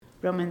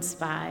Romans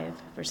 5,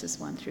 verses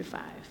 1 through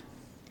 5.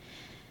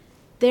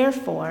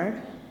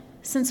 Therefore,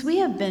 since we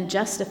have been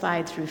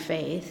justified through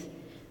faith,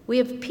 we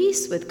have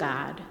peace with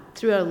God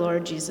through our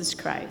Lord Jesus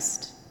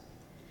Christ,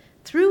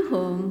 through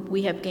whom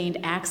we have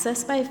gained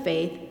access by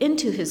faith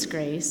into his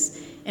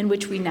grace, in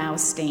which we now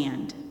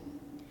stand.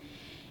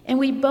 And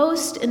we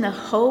boast in the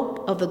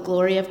hope of the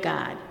glory of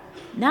God.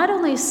 Not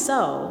only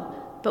so,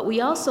 but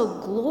we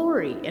also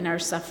glory in our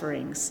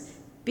sufferings,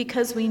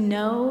 because we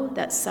know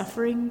that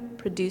suffering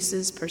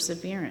produces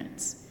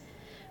perseverance.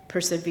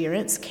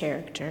 Perseverance,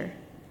 character,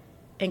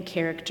 and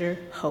character,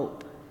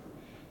 hope.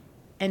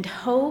 And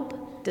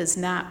hope does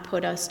not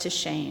put us to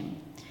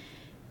shame,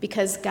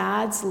 because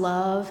God's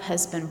love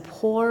has been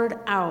poured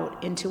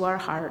out into our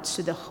hearts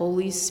through the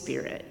Holy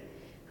Spirit,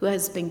 who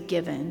has been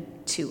given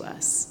to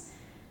us.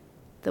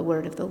 The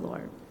word of the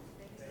Lord.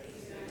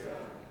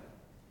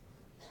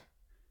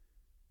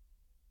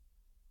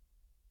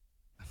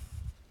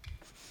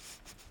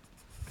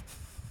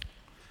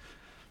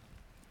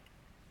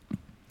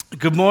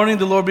 Good morning,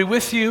 the Lord be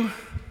with you.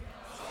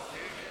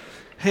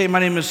 Hey, my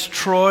name is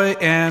Troy,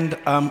 and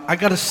I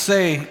gotta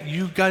say,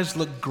 you guys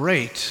look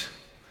great.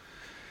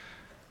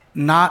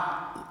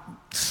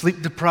 Not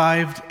sleep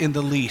deprived in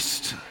the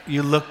least.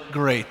 You look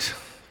great.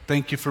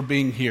 Thank you for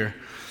being here.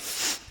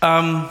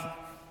 I've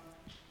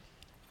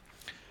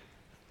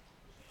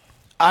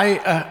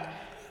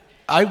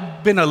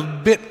been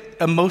a bit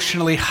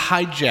emotionally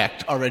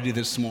hijacked already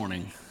this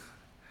morning.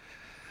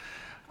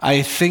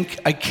 I think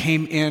I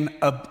came in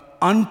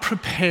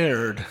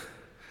unprepared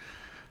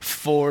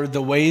for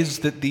the ways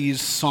that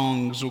these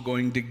songs were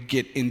going to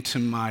get into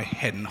my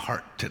head and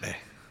heart today.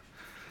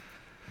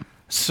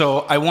 So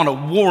I want to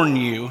warn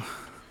you,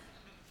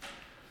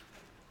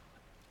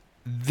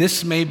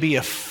 this may be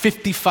a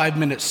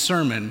 55-minute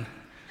sermon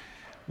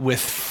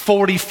with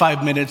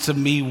 45 minutes of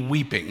me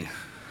weeping.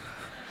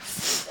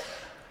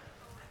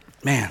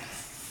 Man.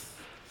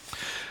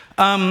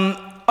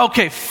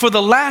 Okay, for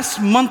the last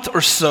month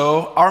or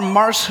so, our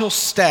Mars Hill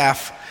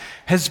staff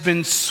has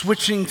been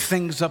switching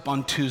things up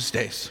on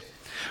Tuesdays.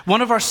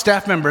 One of our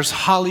staff members,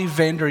 Holly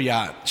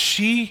Vanderyacht,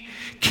 she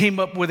came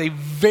up with a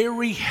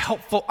very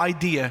helpful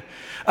idea,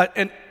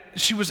 and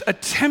she was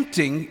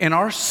attempting, in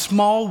our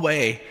small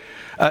way,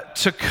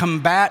 to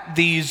combat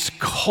these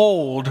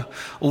cold,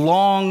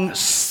 long,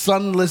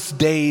 sunless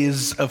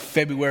days of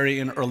February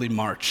and early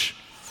March.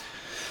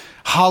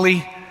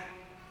 Holly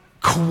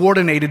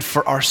coordinated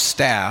for our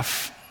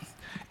staff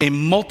a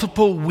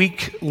multiple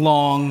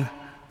week-long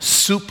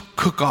soup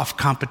cook-off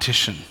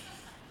competition.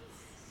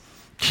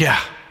 Yeah,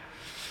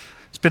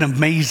 it's been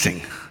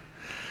amazing.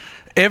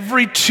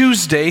 Every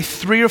Tuesday,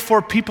 3 or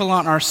 4 people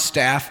on our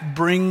staff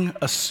bring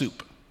a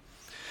soup.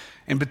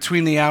 And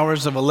between the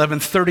hours of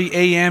 11:30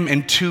 a.m.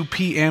 and 2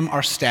 p.m.,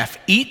 our staff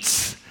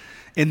eats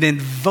and then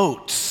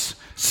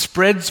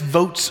spreads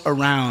votes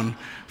around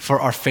for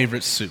our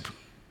favorite soup.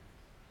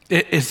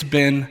 It has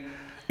been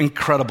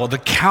incredible. The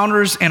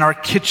counters in our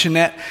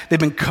kitchenette, they've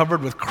been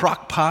covered with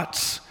crock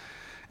pots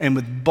and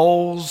with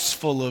bowls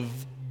full of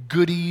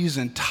goodies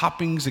and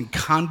toppings and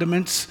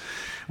condiments.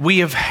 We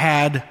have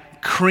had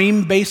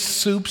cream-based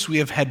soups. We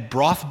have had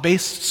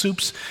broth-based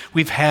soups.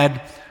 We've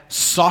had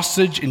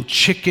sausage and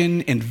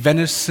chicken and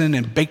venison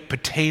and baked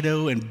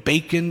potato and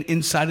bacon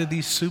inside of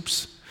these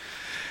soups.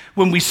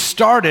 When we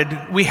started,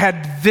 we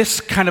had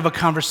this kind of a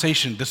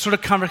conversation, the sort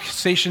of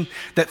conversation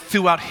that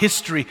throughout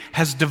history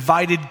has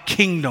divided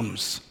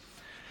kingdoms.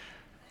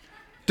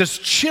 Does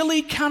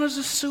chili count as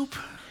a soup?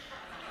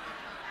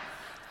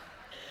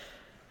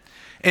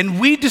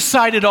 And we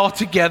decided all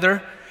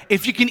together,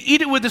 if you can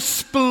eat it with a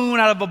spoon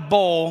out of a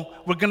bowl,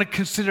 we're going to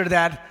consider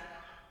that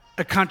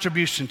a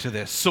contribution to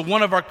this. So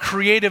one of our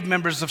creative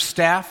members of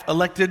staff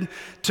elected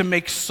to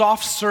make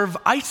soft serve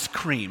ice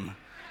cream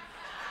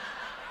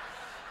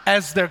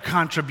as their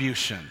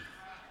contribution.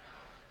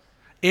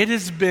 It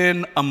has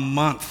been a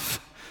month.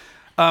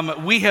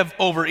 We have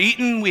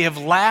overeaten, we have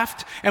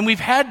laughed, and we've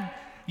had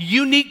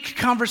unique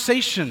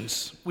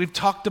conversations. We've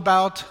talked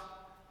about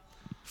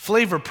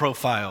flavor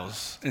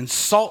profiles and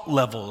salt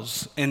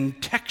levels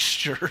and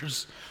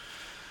textures.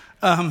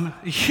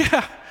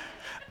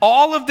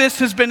 All of this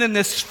has been in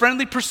this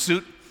friendly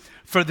pursuit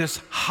for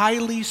this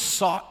highly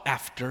sought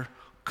after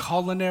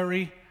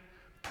culinary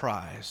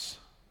prize,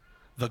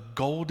 the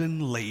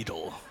Golden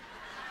Ladle.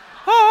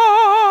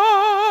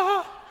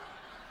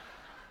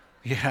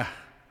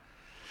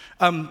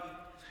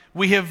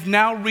 We have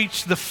now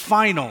reached the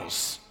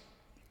finals.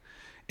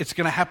 It's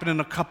going to happen in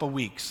a couple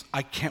weeks.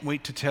 I can't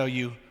wait to tell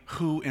you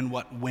who and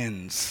what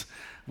wins.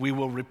 We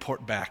will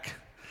report back.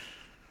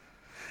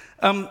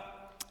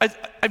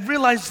 I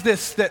realized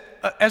this, that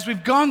as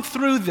we've gone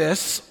through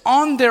this,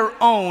 on their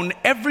own,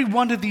 every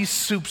one of these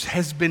soups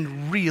has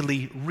been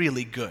really,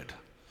 really good.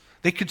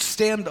 They could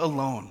stand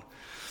alone.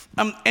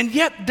 And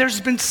yet,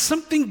 there's been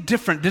something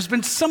different. There's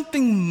been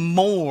something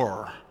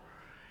more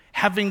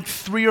having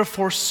 3 or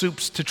 4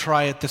 soups to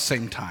try at the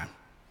same time.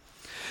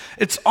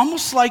 It's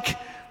almost like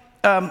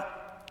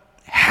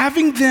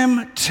having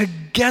them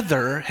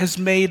together has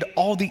made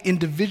all the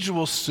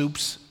individual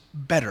soups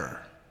better.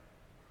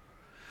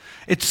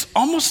 It's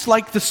almost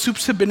like the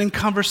soups have been in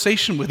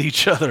conversation with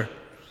each other.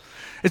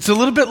 It's a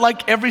little bit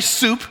like every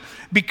soup,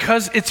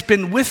 because it's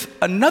been with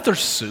another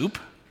soup,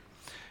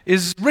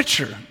 is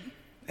richer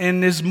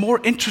and is more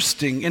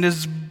interesting and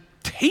is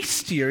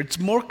tastier. It's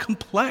more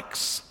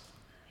complex.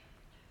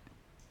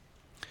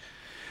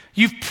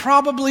 You've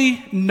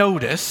probably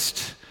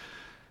noticed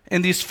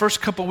in these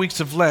first couple weeks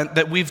of Lent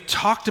that we've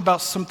talked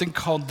about something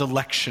called the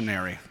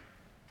lectionary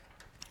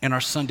in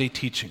our Sunday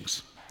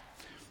teachings.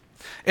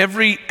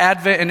 Every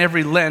Advent and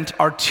every Lent,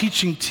 our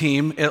teaching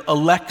team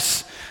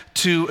elects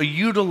to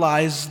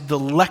utilize the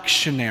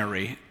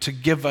lectionary to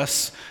give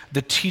us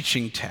the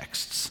teaching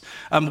texts.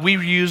 We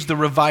use the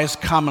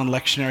Revised Common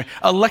Lectionary.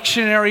 A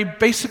lectionary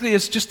basically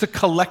is just a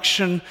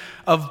collection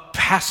of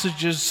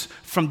passages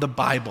from the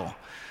Bible.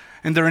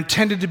 And they're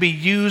intended to be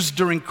used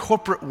during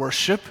corporate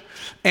worship,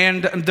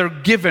 and they're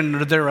given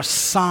or they're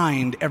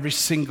assigned every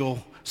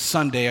single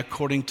Sunday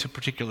according to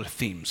particular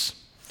themes.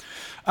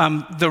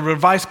 The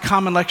Revised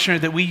Common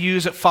Lectionary that we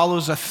use, it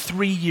follows a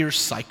 3-year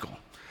cycle.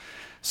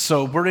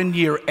 So we're in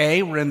year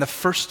A, we're in the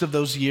first of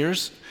those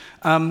years.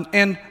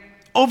 And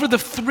over the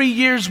 3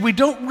 years, we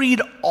don't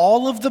read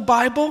all of the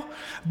Bible,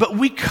 but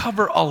we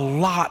cover a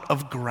lot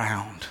of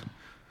ground.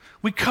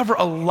 We cover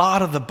a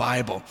lot of the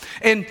Bible.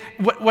 And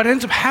what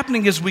ends up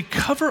happening is we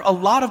cover a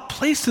lot of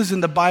places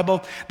in the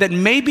Bible that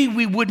maybe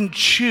we wouldn't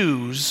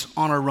choose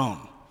on our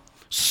own.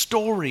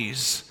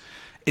 Stories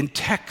and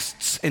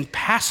texts and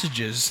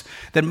passages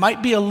that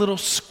might be a little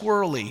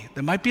squirrely,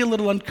 that might be a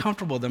little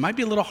uncomfortable, that might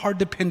be a little hard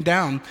to pin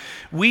down.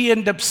 We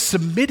end up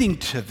submitting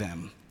to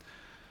them.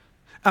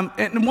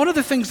 And one of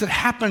the things that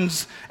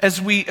happens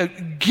as we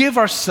give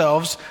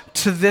ourselves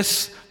to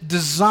this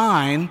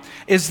design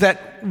is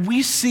that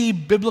we see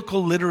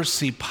biblical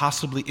literacy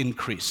possibly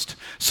increased.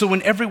 So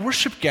in every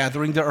worship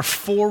gathering, there are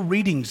 4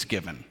 readings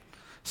given.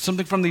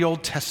 Something from the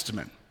Old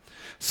Testament,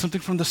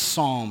 something from the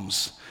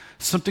Psalms,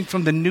 something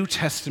from the New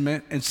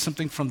Testament, and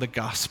something from the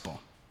Gospel.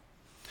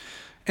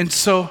 And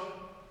so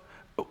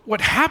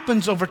what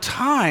happens over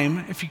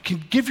time, if you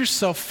can give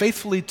yourself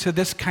faithfully to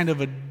this kind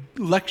of a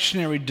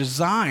lectionary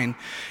design,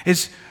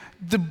 is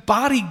the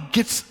body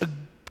gets a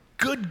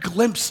good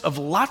glimpse of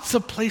lots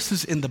of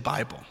places in the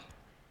Bible.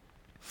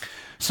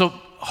 So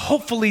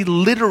hopefully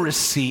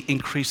literacy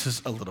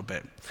increases a little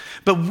bit.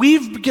 But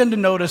we've begun to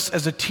notice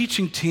as a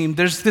teaching team,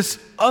 there's this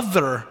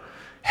other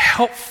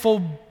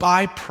helpful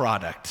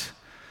byproduct.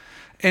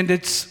 And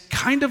it's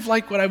kind of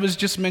like what I was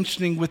just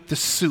mentioning with the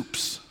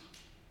soups.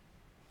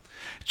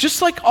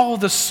 Just like all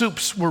the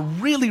soups were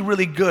really,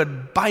 really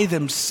good by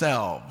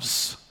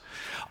themselves,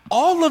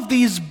 all of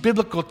these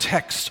biblical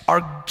texts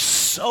are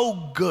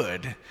so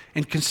good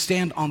and can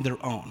stand on their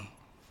own.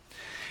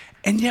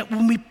 And yet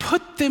when we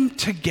put them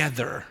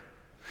together,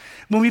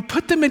 when we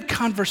put them in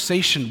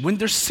conversation, when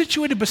they're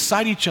situated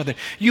beside each other,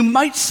 you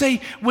might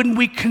say when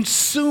we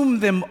consume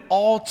them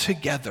all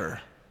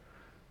together,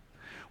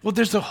 well,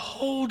 there's a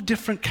whole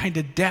different kind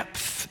of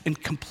depth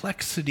and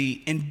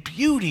complexity and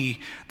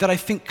beauty that I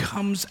think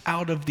comes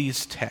out of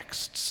these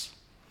texts.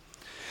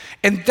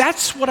 And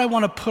that's what I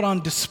want to put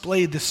on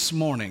display this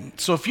morning.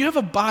 So if you have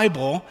a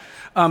Bible,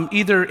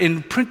 either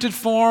in printed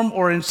form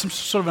or in some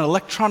sort of an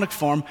electronic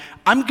form,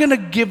 I'm going to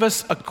give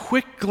us a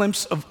quick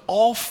glimpse of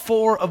all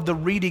 4 of the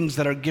readings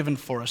that are given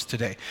for us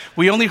today.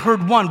 We only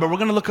heard one, but we're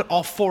going to look at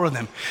all 4 of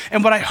them.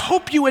 And what I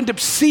hope you end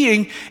up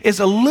seeing is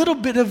a little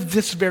bit of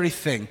this very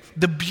thing.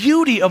 The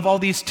beauty of all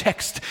these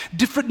texts,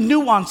 different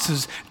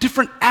nuances,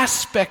 different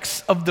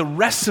aspects of the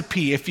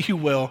recipe, if you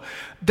will,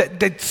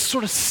 that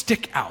sort of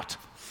stick out.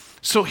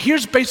 So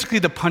here's basically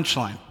the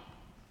punchline.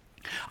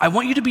 I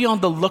want you to be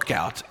on the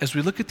lookout as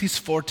we look at these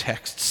 4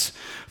 texts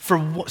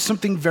for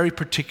something very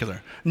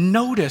particular.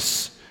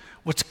 Notice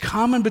what's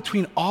common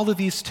between all of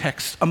these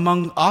texts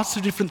among lots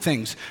of different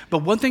things. But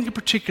one thing in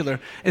particular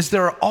is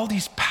there are all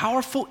these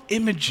powerful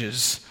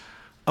images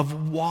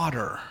of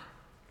water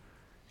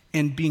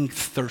and being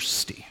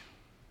thirsty.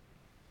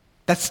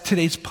 That's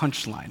today's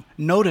punchline.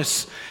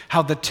 Notice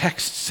how the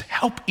texts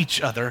help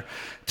each other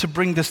to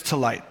bring this to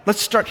light.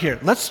 Let's start here.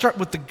 Let's start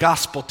with the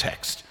gospel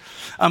text.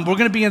 We're going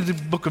to be in the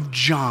book of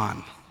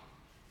John.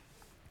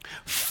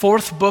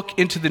 4th book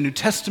into the New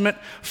Testament,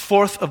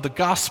 4th of the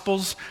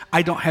Gospels.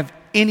 I don't have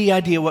any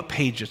idea what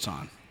page it's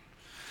on.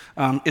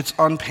 It's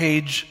on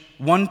page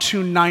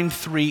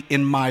 1293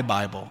 in my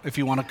Bible, if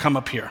you want to come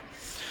up here.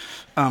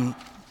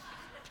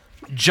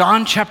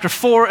 John chapter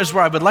 4 is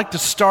where I would like to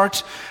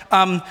start.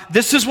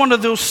 This is one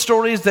of those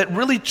stories that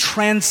really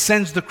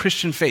transcends the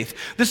Christian faith.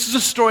 This is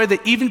a story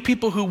that even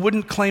people who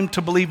wouldn't claim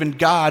to believe in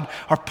God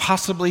are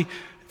possibly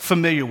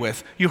familiar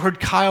with. You heard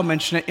Kyle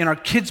mention it in our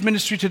kids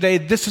ministry today.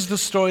 This is the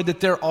story that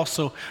they're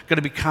also going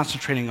to be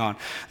concentrating on.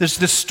 There's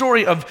this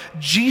story of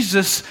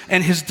Jesus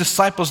and his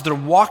disciples. They're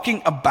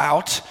walking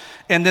about,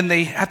 and then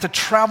they have to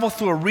travel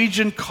through a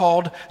region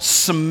called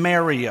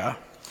Samaria.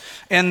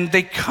 And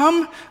they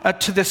come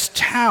to this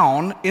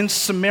town in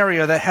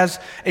Samaria that has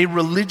a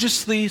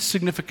religiously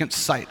significant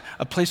site,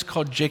 a place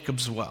called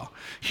Jacob's Well.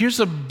 Here's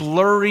a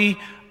blurry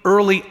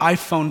early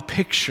iPhone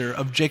picture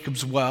of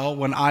Jacob's Well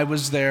when I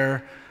was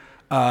there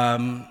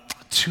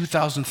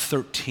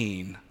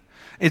 2013.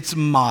 It's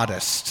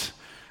modest.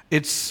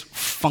 It's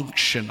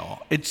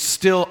functional. It's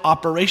still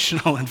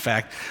operational, in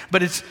fact.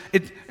 But just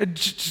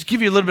to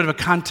give you a little bit of a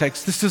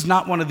context, this is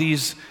not one of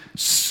these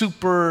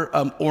super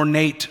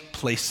ornate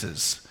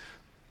places.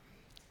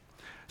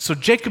 So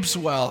Jacob's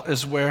Well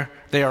is where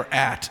they are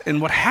at.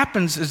 And what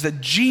happens is that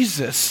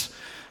Jesus,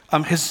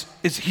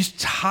 he's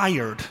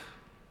tired.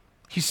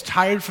 He's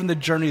tired from the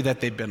journey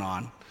that they've been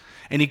on.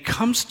 And he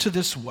comes to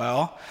this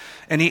well,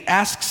 and he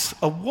asks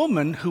a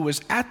woman who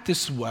is at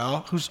this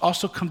well, who's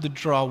also come to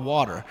draw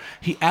water,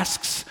 he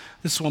asks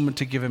this woman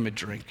to give him a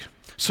drink.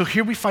 So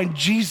here we find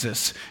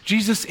Jesus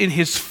in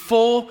his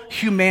full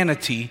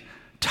humanity,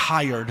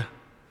 tired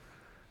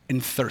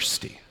and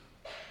thirsty.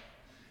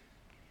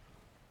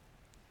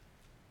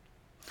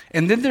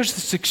 And then there's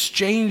this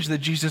exchange that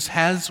Jesus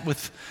has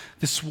with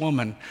this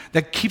woman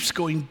that keeps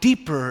going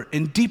deeper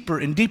and deeper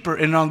and deeper.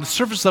 And on the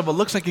surface level, it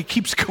looks like it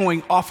keeps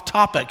going off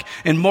topic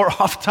and more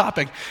off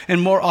topic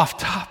and more off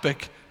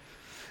topic.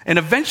 And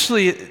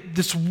eventually,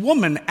 this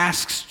woman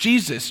asks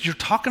Jesus, "You're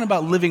talking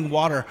about living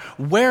water.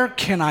 Where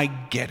can I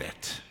get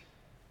it?"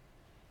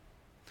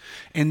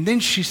 And then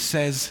she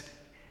says,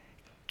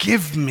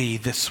 "Give me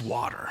this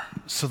water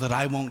so that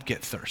I won't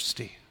get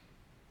thirsty."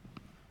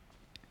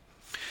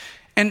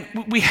 And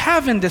we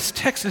have in this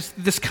text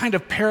this kind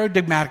of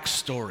paradigmatic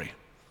story.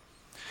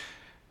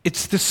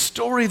 It's the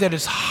story that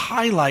is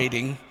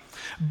highlighting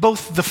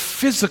both the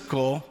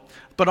physical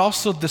but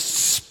also the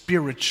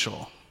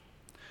spiritual.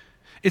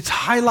 It's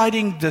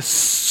highlighting the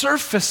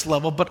surface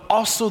level but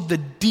also the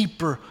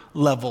deeper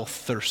level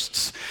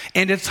thirsts.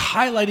 And it's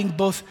highlighting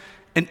both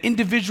an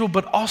individual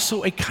but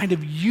also a kind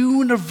of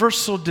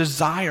universal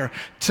desire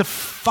to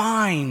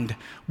find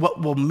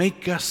what will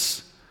make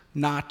us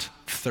not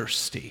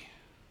thirsty.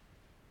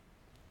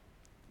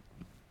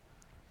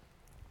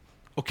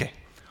 Okay,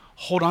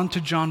 hold on to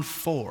John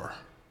 4.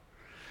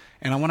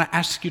 And I want to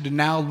ask you to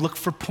now look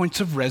for points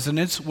of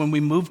resonance when we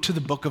move to the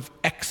book of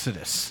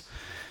Exodus.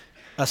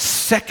 A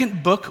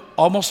second book,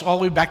 almost all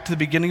the way back to the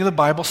beginning of the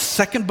Bible,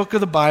 second book of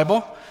the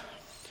Bible,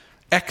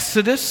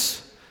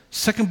 Exodus,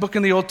 second book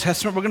in the Old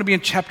Testament. We're going to be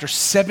in chapter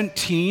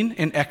 17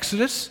 in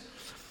Exodus.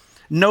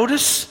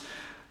 Notice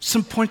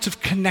some points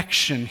of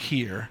connection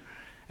here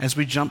as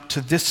we jump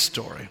to this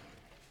story.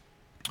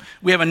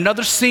 We have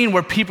another scene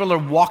where people are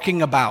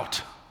walking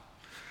about.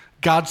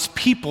 God's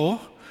people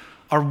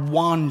are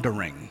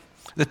wandering.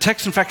 The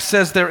text, in fact,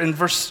 says there in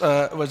verse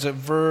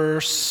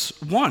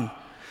 1,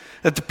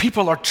 that the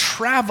people are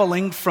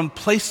traveling from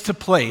place to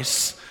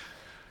place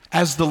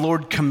as the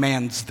Lord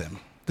commands them.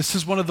 This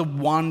is one of the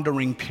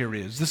wandering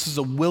periods. This is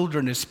a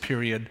wilderness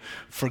period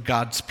for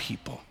God's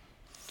people.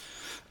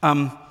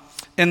 And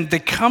they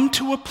come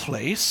to a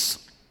place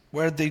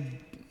where they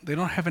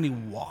don't have any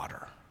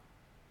water.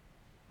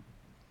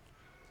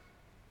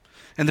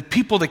 And the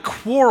people, they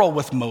quarrel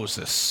with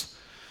Moses.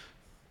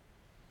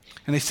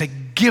 And they say,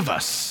 "Give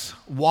us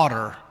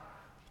water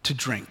to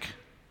drink."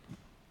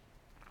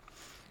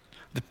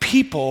 The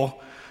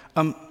people,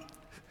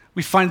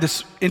 we find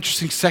this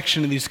interesting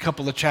section in these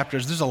couple of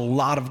chapters. There's a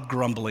lot of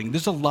grumbling.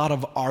 There's a lot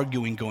of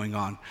arguing going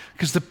on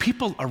because the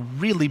people are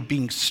really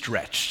being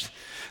stretched.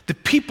 The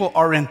people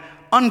are in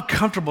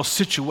uncomfortable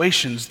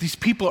situations. These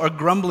people are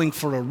grumbling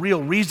for a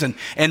real reason.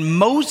 And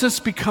Moses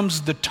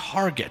becomes the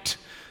target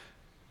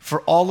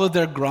for all of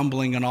their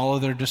grumbling and all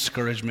of their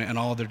discouragement and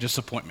all of their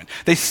disappointment.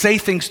 They say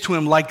things to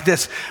him like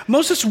this: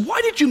 "Moses, why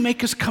did you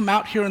make us come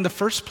out here in the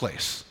first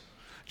place?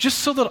 Just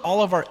so that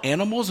all of our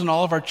animals and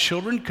all of our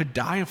children could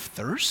die of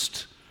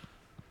thirst?"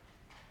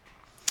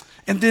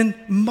 And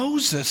then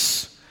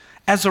Moses,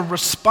 as a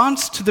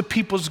response to the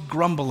people's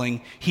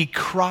grumbling, he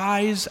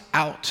cries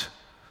out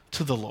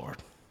to the Lord.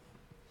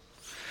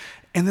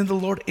 And then the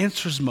Lord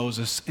answers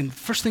Moses. And the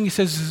first thing he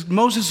says is,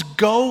 "Moses,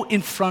 go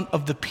in front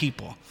of the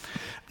people."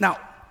 Now,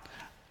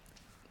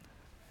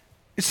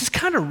 this is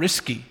kind of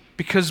risky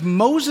because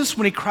Moses,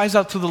 when he cries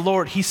out to the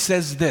Lord, he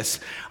says this: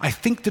 "I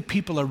think the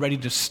people are ready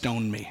to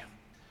stone me."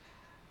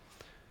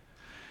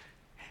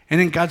 And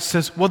then God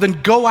says, "Well,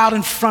 then go out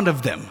in front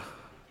of them,"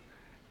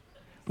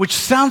 which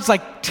sounds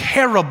like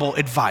terrible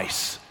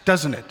advice,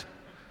 doesn't it?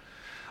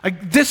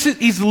 Like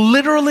he's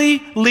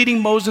literally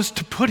leading Moses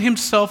to put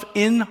himself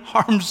in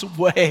harm's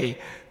way.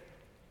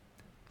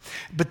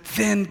 But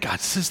then God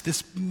says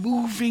this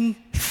moving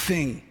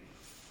thing.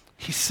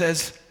 He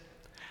says,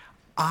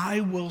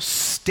 "I will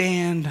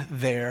stand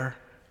there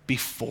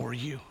before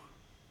you."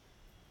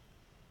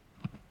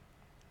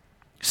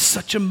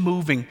 Such a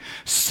moving,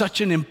 such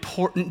an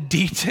important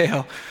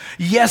detail.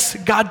 Yes,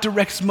 God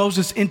directs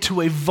Moses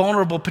into a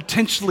vulnerable,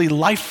 potentially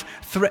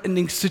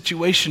life-threatening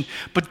situation,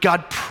 but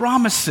God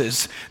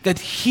promises that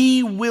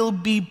he will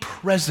be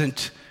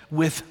present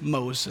with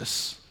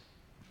Moses.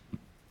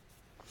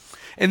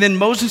 And then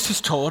Moses is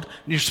told,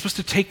 you're supposed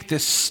to take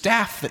this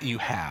staff that you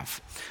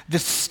have,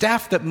 this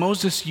staff that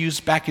Moses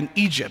used back in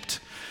Egypt.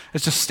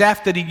 It's a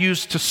staff that he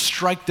used to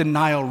strike the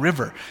Nile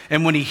River.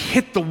 And when he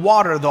hit the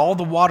water, all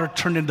the water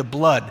turned into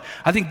blood.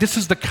 I think this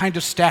is the kind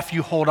of staff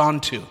you hold on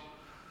to.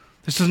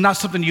 This is not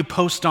something you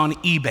post on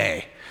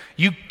eBay.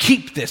 You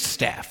keep this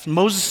staff.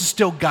 Moses has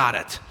still got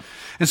it.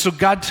 And so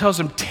God tells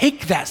him,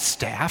 take that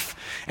staff,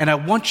 and I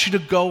want you to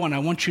go and I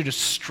want you to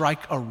strike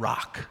a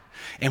rock.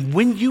 And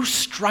when you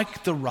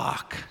strike the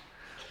rock,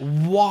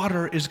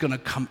 water is going to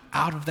come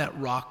out of that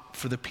rock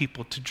for the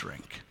people to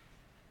drink.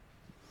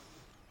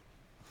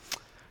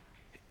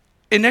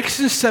 In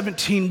Exodus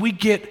 17, we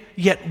get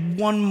yet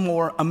one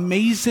more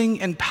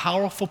amazing and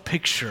powerful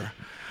picture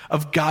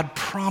of God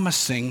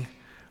promising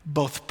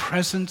both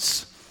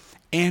presence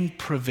and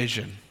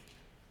provision.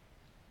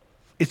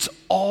 It's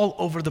all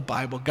over the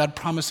Bible, God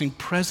promising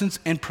presence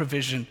and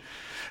provision.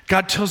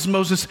 God tells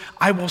Moses,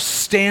 I will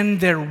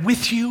stand there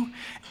with you,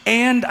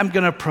 and I'm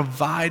going to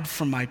provide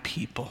for my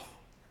people.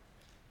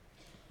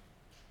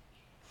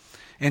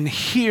 And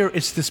here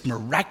it's this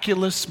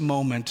miraculous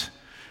moment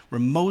where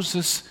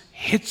Moses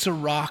hits a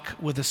rock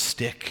with a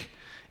stick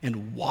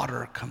and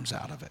water comes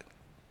out of it.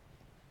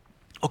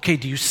 Okay,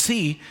 do you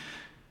see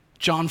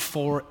John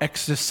 4,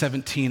 Exodus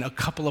 17, a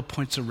couple of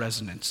points of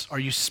resonance? Are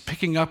you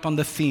picking up on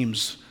the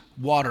themes?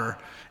 Water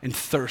and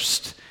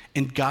thirst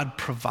and God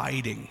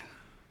providing.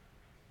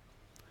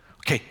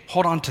 Okay,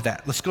 hold on to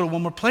that. Let's go to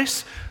one more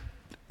place.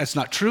 That's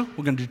not true.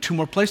 We're going to do two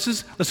more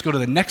places. Let's go to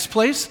the next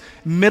place.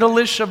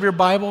 Middle-ish of your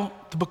Bible,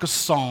 the book of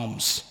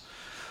Psalms.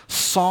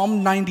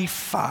 Psalm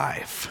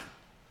 95.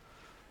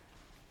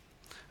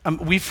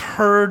 We've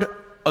heard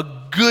a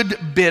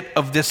good bit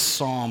of this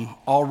psalm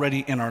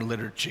already in our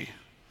liturgy.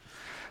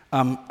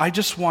 I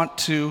just want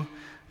to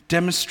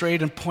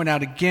demonstrate and point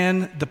out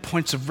again the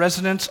points of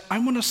resonance. I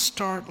want to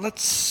start,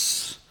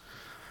 let's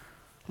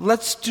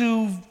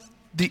do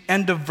the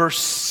end of verse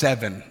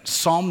 7,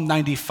 Psalm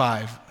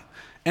 95,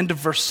 end of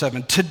verse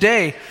 7.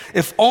 Today,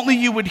 if only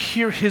you would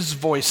hear his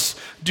voice,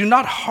 do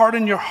not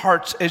harden your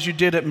hearts as you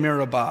did at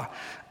Meribah,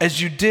 as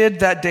you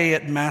did that day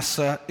at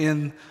Massah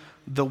in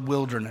the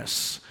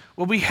wilderness.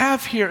 What we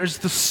have here is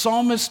the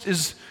psalmist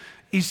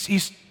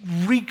he's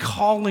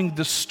recalling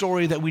the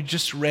story that we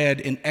just read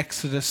in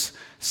Exodus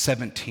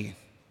 17.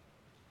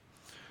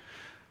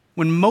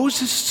 When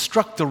Moses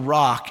struck the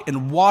rock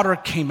and water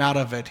came out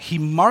of it, he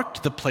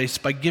marked the place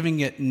by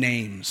giving it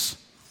names.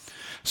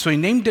 So he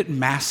named it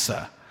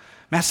Massah,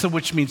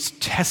 which means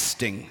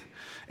testing,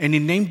 and he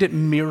named it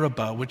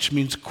Meribah, which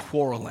means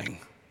quarreling.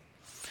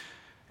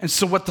 And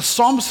so what the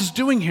psalmist is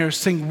doing here is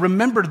saying,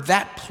 remember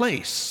that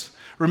place.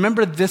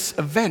 Remember this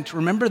event.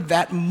 Remember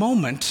that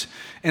moment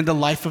in the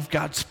life of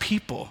God's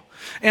people.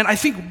 And I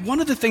think one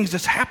of the things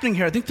that's happening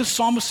here, I think the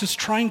psalmist is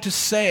trying to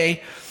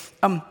say,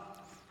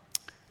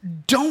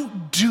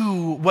 don't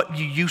do what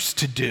you used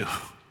to do.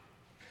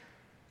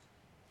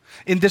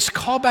 In this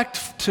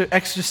callback to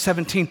Exodus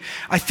 17,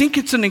 I think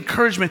it's an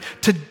encouragement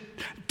to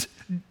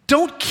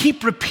don't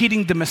keep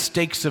repeating the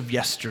mistakes of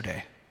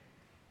yesterday.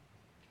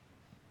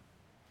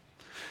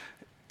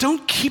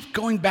 Don't keep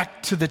going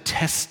back to the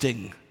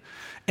testing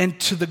and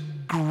to the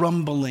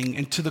grumbling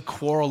and to the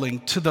quarreling,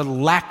 to the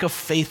lack of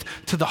faith,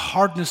 to the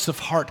hardness of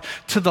heart,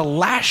 to the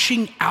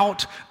lashing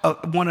out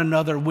at one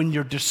another when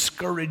you're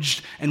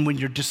discouraged and when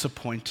you're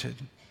disappointed.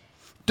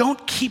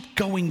 Don't keep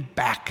going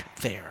back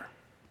there.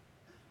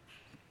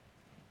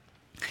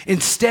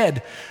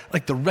 Instead,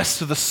 like the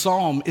rest of the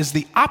psalm is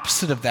the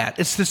opposite of that.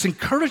 It's this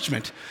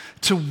encouragement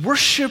to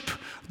worship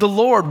the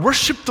Lord,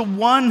 worship the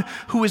one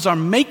who is our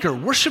maker,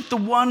 worship the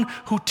one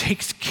who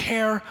takes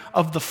care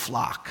of the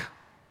flock.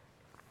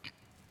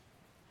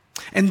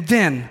 And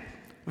then,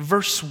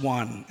 verse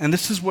 1, and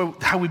this is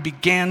how we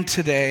began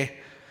today.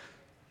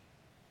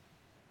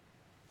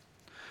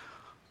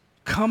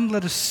 Come,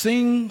 let us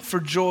sing for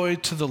joy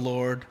to the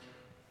Lord.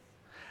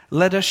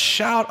 Let us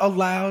shout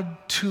aloud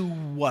to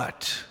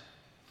what?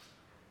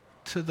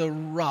 To the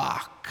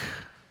rock.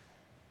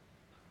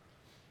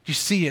 You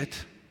see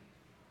it?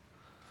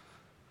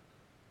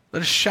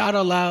 Let us shout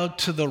aloud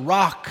to the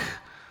rock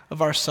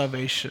of our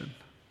salvation.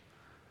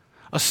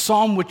 A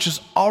psalm which is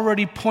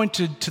already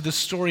pointed to the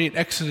story in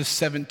Exodus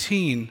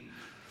 17,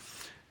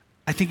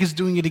 I think is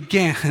doing it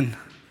again.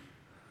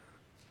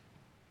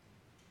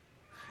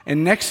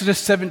 In Exodus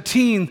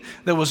 17,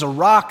 there was a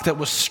rock that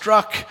was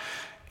struck,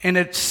 and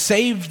it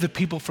saved the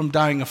people from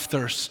dying of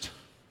thirst.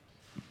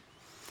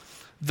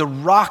 The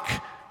rock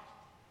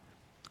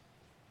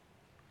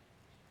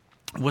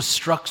was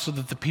struck so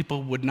that the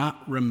people would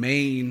not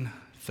remain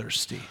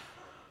thirsty.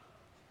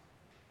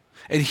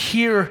 And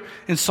here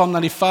in Psalm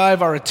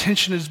 95, our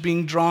attention is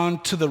being drawn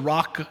to the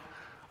rock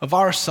of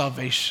our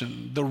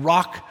salvation, the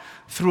rock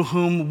through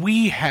whom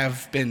we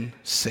have been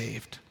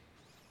saved.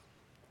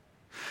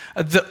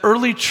 The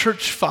early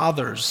church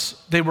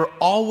fathers, they were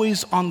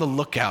always on the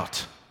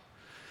lookout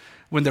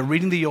when they're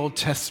reading the Old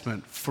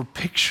Testament for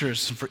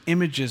pictures and for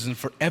images and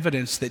for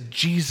evidence that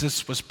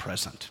Jesus was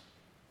present.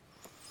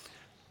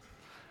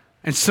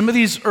 And some of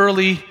these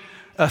early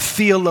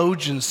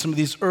theologians, some of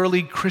these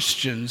early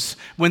Christians,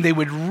 when they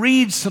would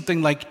read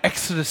something like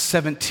Exodus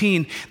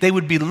 17, they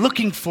would be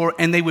looking for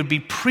and they would be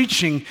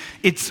preaching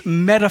its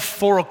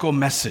metaphorical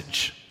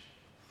message.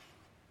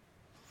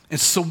 And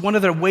so one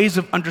of their ways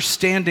of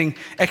understanding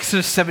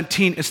Exodus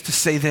 17 is to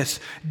say this: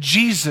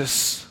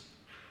 Jesus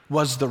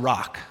was the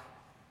rock.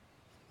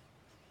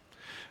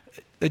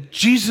 That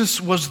Jesus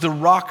was the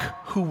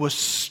rock who was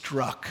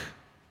struck.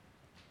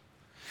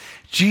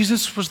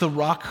 Jesus was the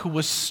rock who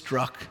was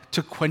struck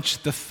to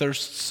quench the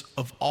thirsts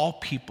of all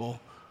people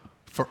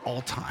for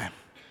all time.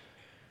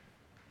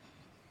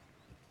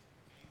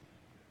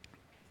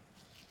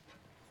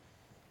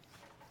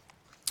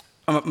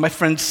 My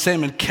friends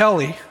Sam and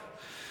Kelly,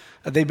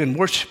 they've been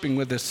worshiping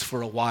with us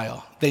for a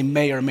while. They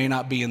may or may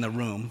not be in the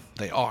room.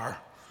 They are.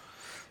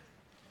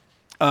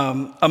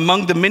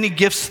 Among the many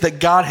gifts that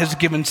God has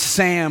given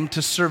Sam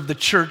to serve the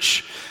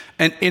church,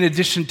 and in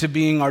addition to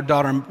being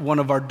one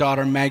of our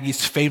daughter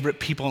Maggie's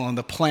favorite people on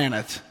the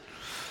planet,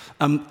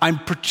 I'm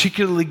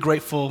particularly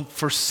grateful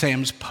for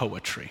Sam's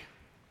poetry.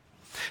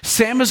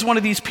 Sam is one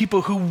of these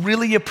people who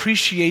really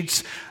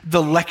appreciates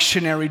the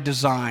lectionary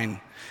design.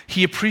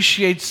 He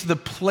appreciates the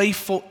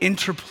playful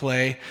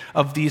interplay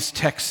of these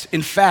texts.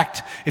 In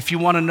fact, if you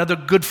want another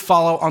good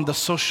follow on the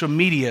social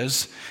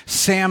medias,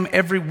 Sam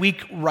every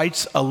week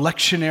writes a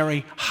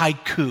lectionary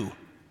haiku.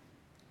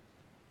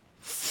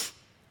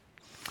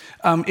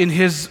 In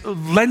his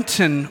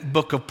Lenten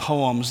book of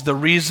poems, The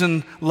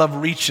Reason Love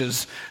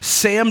Reaches,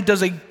 Sam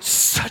does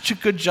such a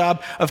good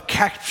job of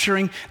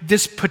capturing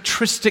this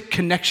patristic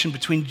connection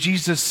between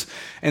Jesus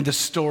and the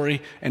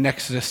story in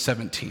Exodus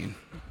 17.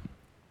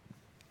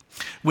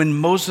 When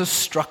Moses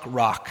struck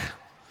rock,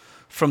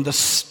 from the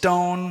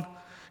stone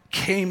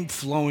came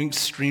flowing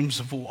streams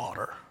of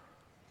water,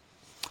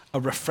 a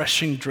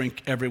refreshing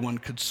drink everyone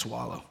could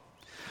swallow.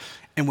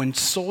 And when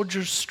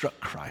soldiers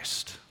struck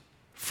Christ,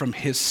 from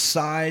his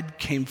side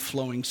came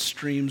flowing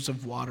streams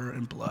of water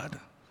and blood,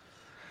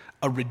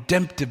 a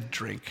redemptive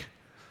drink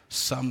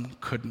some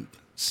couldn't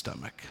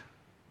stomach.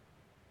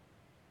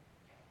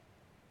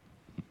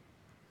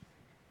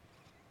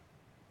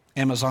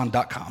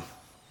 Amazon.com.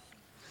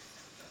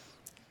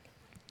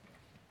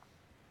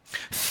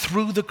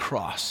 Through the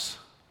cross,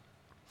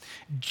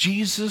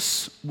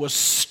 Jesus was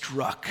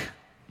struck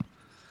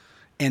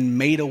and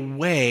made a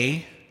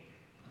way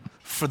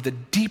for the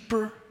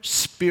deeper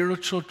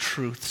spiritual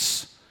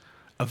truths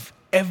of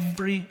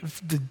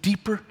the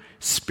deeper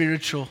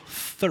spiritual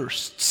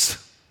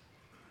thirsts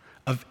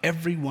of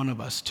every one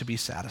of us to be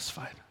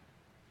satisfied.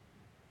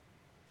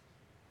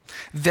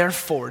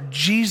 Therefore,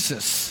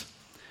 Jesus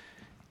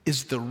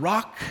is the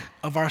rock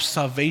of our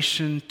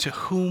salvation, to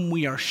whom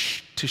we are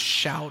to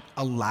shout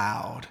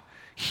aloud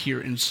here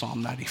in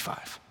Psalm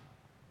 95.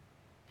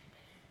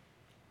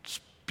 It's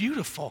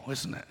beautiful,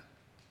 isn't it?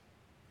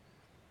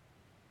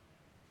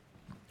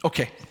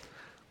 Okay,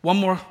 one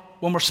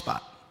more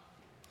spot.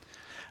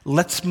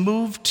 Let's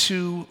move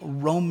to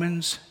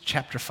Romans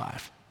chapter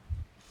 5.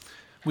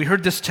 We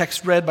heard this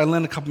text read by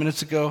Lynn a couple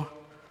minutes ago.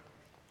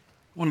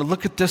 I want to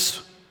look at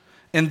this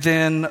and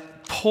then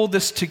pull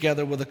this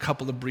together with a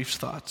couple of brief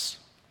thoughts.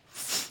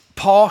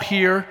 Paul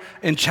here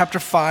in chapter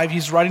 5,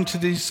 he's writing to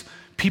these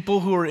people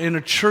who are in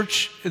a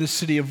church in the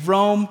city of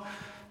Rome,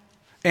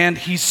 and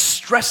he's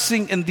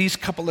stressing in these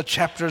couple of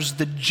chapters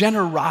the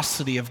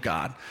generosity of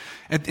God.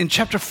 And in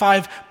chapter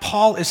 5,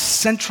 Paul is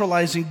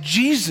centralizing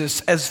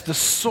Jesus as the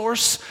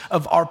source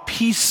of our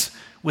peace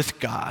with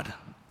God.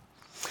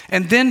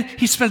 And then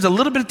he spends a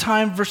little bit of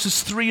time,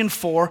 verses 3 and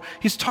 4,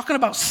 he's talking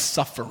about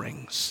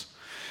sufferings.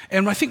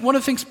 And I think one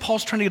of the things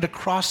Paul's trying to get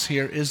across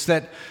here is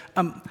that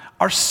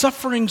our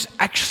sufferings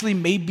actually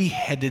may be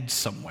headed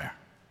somewhere.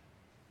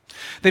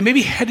 They may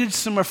be headed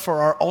somewhere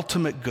for our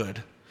ultimate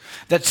good.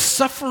 That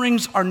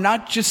sufferings are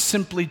not just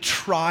simply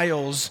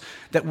trials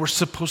that we're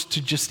supposed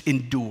to just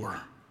endure.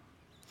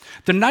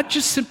 They're not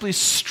just simply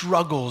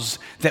struggles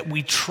that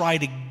we try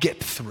to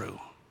get through.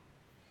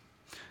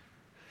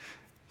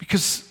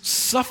 Because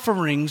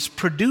sufferings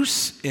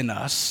produce in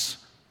us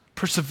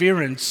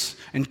perseverance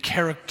and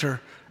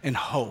character and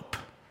hope.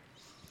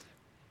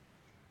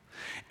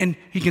 And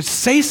he can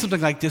say something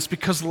like this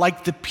because,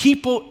 like the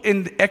people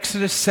in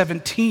Exodus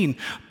 17,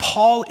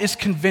 Paul is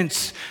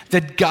convinced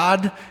that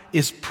God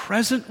is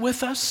present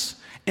with us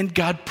and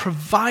God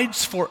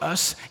provides for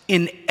us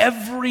in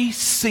every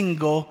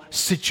single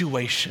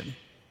situation.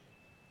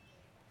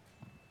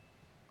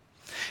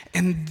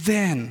 And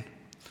then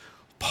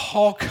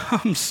Paul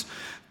comes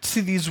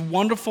to these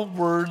wonderful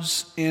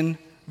words in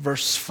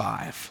verse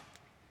 5.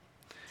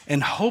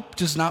 And hope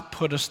does not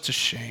put us to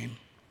shame,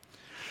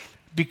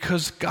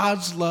 because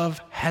God's love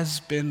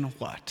has been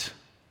what?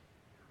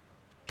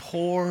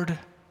 Poured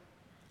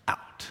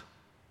out.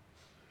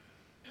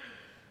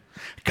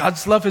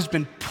 God's love has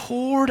been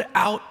poured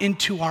out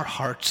into our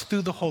hearts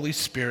through the Holy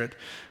Spirit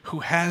who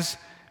has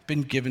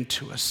been given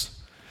to us.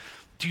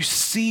 Do you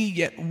see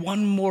yet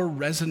one more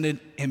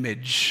resonant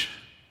image?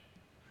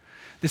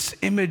 This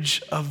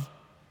image of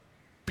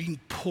being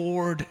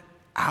poured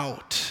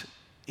out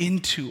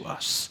into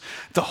us.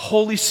 The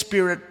Holy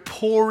Spirit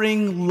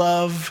pouring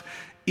love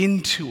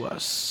into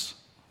us.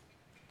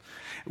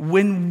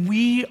 When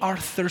we are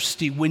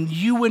thirsty, when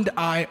you and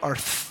I are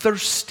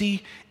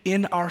thirsty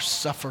in our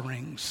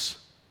sufferings,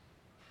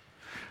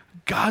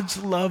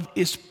 God's love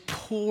is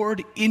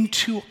poured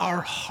into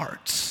our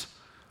hearts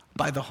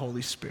by the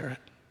Holy Spirit.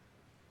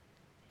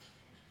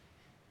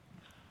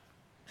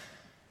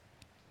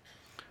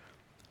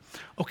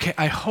 Okay,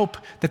 I hope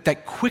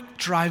that quick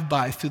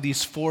drive-by through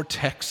these 4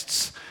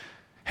 texts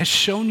has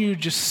shown you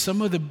just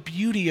some of the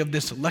beauty of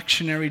this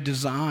lectionary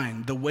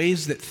design, the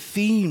ways that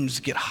themes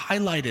get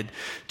highlighted,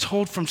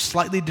 told from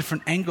slightly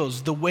different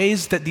angles, the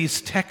ways that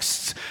these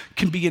texts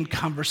can be in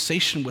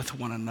conversation with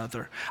one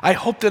another. I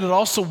hope that it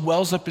also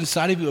wells up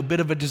inside of you a bit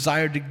of a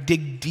desire to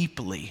dig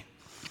deeply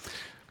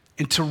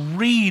and to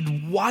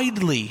read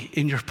widely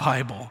in your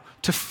Bible,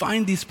 to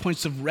find these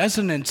points of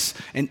resonance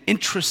and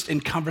interest in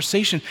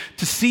conversation,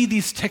 to see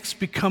these texts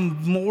become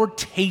more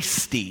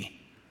tasty,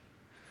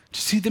 to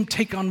see them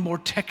take on more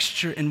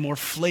texture and more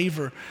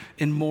flavor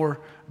and more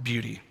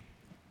beauty.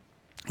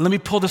 Let me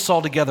pull this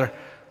all together,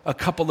 a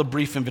couple of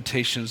brief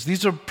invitations.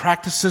 These are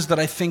practices that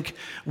I think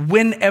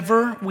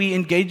whenever we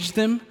engage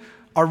them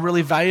are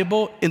really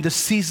valuable. In the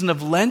season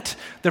of Lent,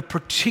 they're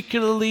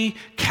particularly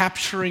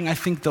capturing, I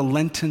think, the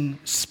Lenten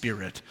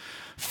spirit.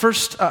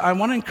 First, I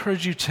want to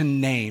encourage you to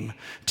name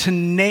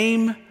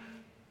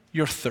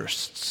your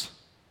thirsts.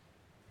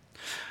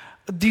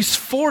 These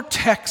 4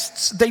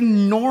 texts, they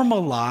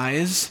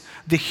normalize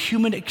the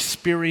human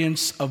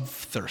experience of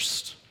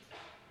thirst,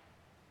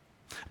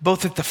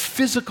 both at the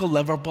physical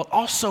level, but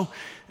also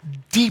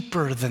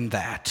deeper than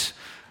that.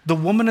 The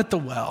woman at the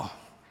well,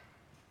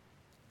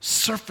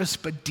 surface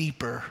but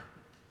deeper.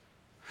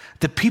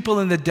 The people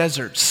in the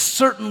desert,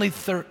 certainly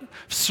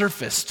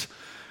surfaced,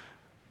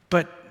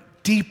 but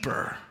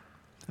deeper.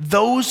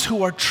 Those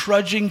who are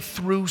trudging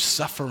through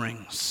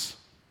sufferings.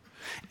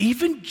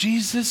 Even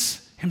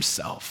Jesus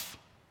himself,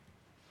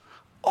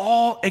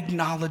 all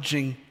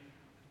acknowledging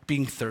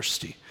being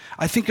thirsty.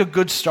 I think a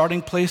good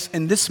starting place,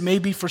 and this may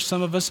be for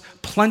some of us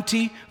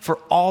plenty for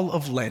all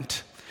of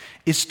Lent,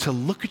 is to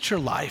look at your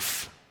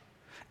life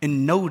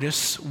and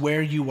notice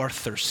where you are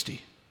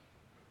thirsty.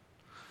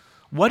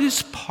 What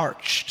is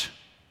parched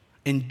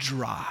and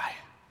dry?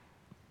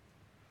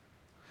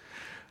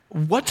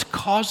 What's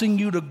causing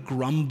you to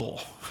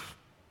grumble?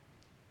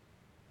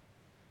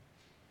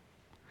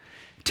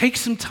 Take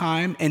some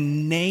time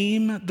and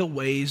name the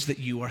ways that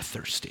you are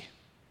thirsty.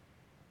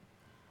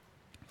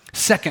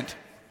 Second,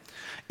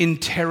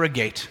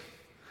 interrogate.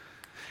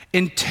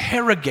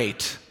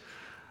 Interrogate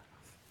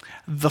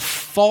the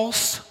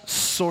false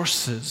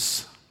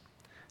sources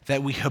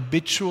that we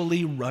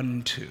habitually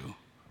run to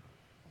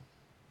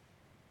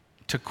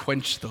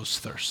quench those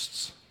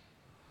thirsts.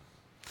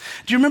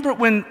 Do you remember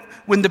when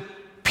the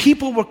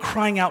people were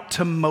crying out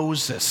to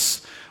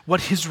Moses,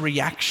 what his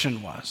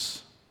reaction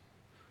was?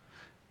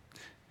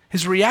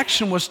 His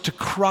reaction was to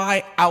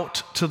cry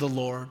out to the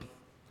Lord.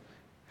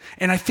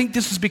 And I think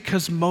this is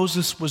because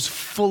Moses was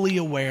fully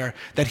aware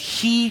that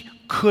he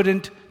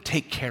couldn't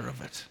take care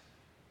of it.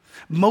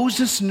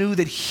 Moses knew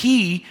that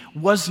he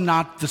was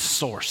not the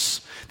source,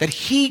 that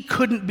he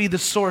couldn't be the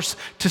source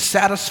to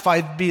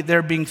satisfy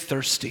their being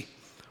thirsty.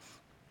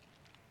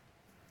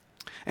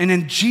 And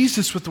then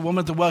Jesus with the woman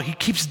at the well, he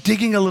keeps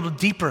digging a little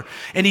deeper.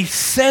 And he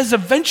says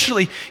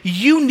eventually,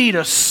 you need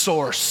a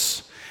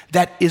source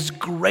that is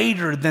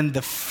greater than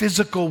the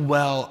physical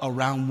well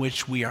around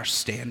which we are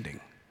standing.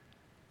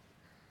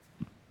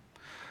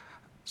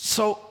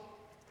 So,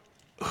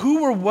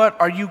 who or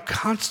what are you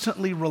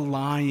constantly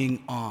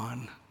relying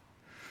on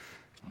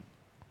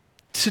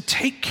to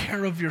take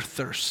care of your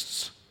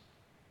thirsts?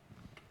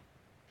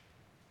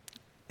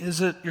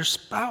 Is it your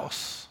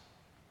spouse?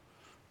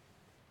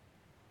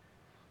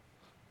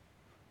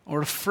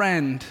 Or a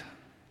friend?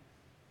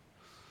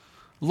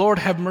 Lord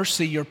have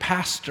mercy, your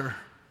pastor,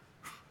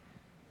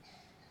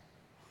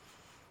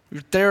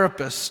 your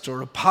therapist,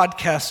 or a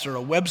podcast, or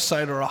a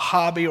website, or a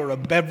hobby, or a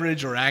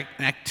beverage, or an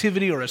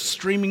activity, or a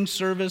streaming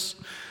service.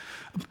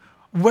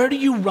 Where do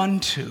you run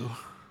to?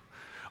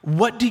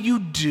 What do you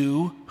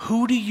do?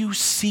 Who do you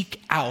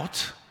seek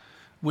out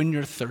when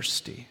you're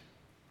thirsty?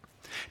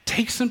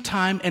 Take some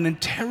time and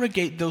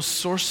interrogate those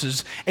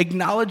sources,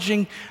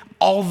 acknowledging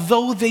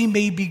although they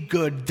may be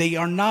good, they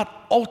are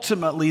not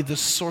ultimately the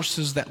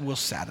sources that will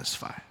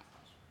satisfy.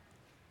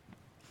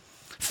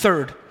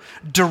 Third,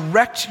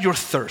 direct your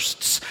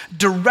thirsts.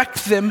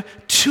 Direct them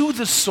to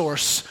the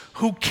source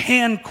who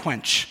can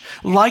quench.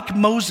 Like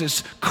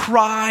Moses,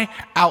 cry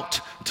out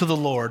to the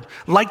Lord.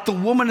 Like the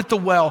woman at the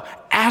well,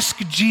 ask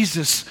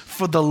Jesus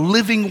for the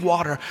living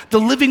water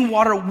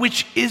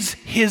which is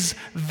his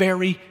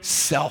very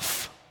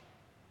self.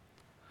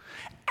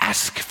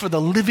 Ask for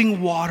the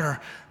living water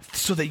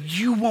so that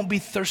you won't be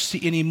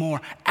thirsty anymore.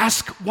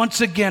 Ask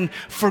once again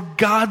for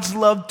God's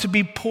love to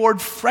be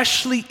poured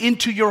freshly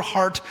into your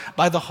heart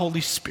by the Holy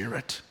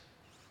Spirit.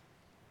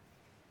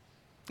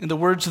 In the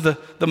words of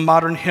the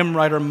modern hymn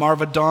writer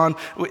Marva Dawn,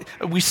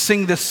 we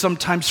sing this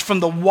sometimes. From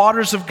the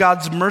waters of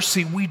God's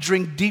mercy we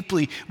drink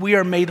deeply. We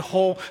are made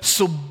whole.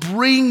 So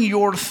bring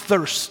your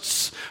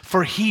thirsts,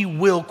 for he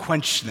will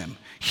quench them.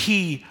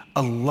 He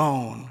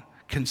alone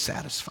can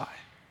satisfy.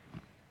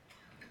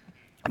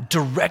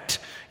 Direct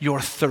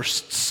your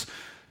thirsts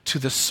to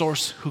the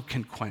source who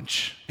can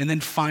quench. And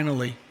then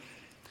finally,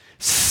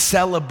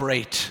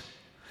 celebrate.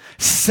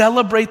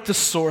 Celebrate the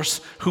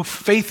source who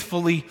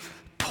faithfully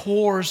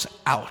pours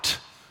out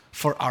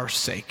for our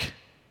sake.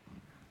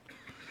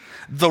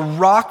 The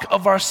rock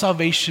of our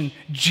salvation,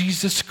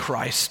 Jesus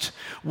Christ,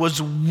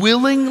 was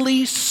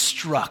willingly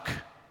struck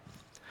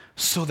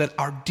so that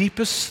our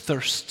deepest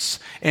thirsts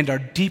and our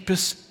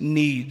deepest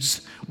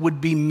needs would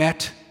be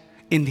met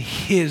in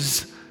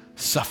his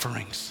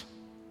sufferings.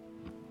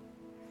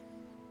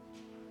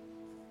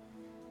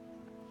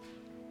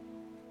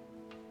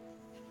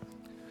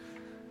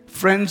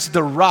 Friends,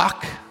 the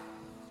rock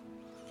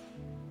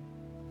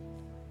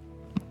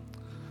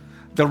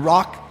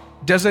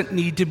doesn't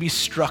need to be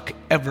struck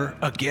ever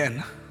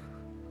again.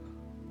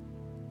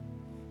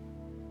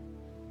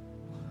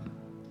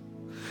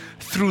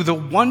 Through the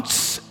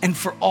once and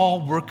for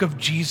all work of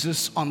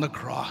Jesus on the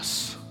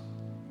cross,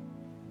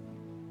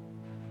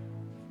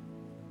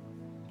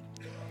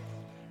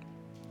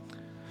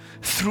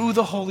 through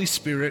the Holy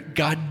Spirit,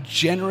 God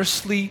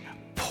generously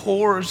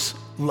pours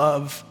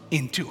love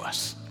into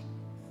us.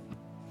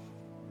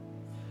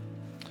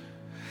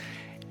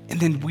 And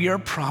then we are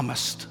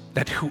promised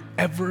that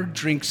whoever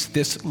drinks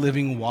this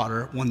living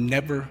water will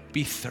never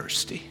be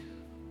thirsty.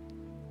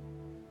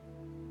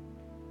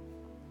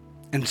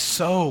 And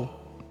so,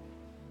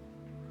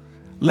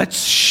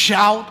 let's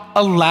shout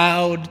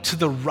aloud to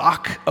the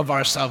rock of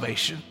our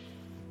salvation.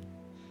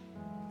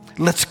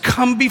 Let's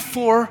come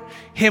before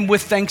him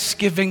with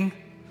thanksgiving.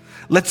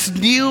 Let's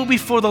kneel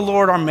before the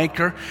Lord our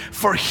Maker,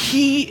 for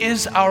he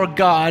is our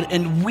God,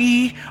 and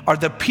we are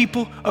the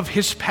people of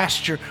his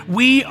pasture.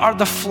 We are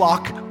the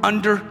flock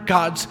under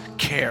God's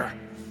care.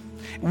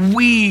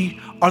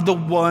 We are the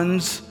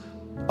ones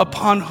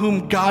upon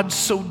whom God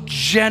so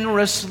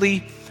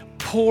generously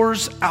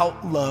pours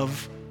out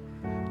love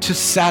to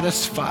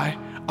satisfy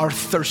our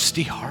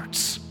thirsty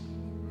hearts.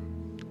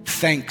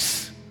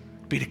 Thanks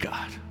be to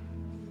God.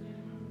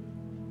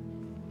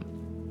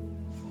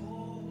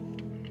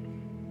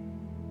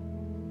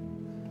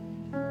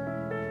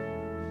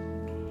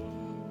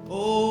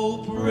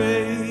 Oh,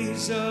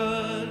 praise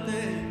the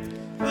name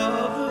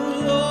of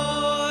the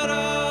Lord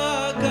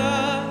our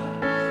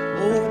God.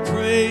 Oh,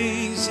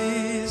 praise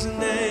his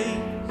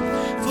name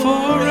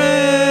forevermore.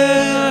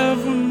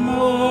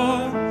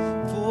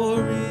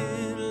 For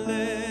in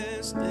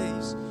last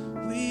days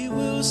we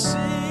will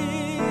sing.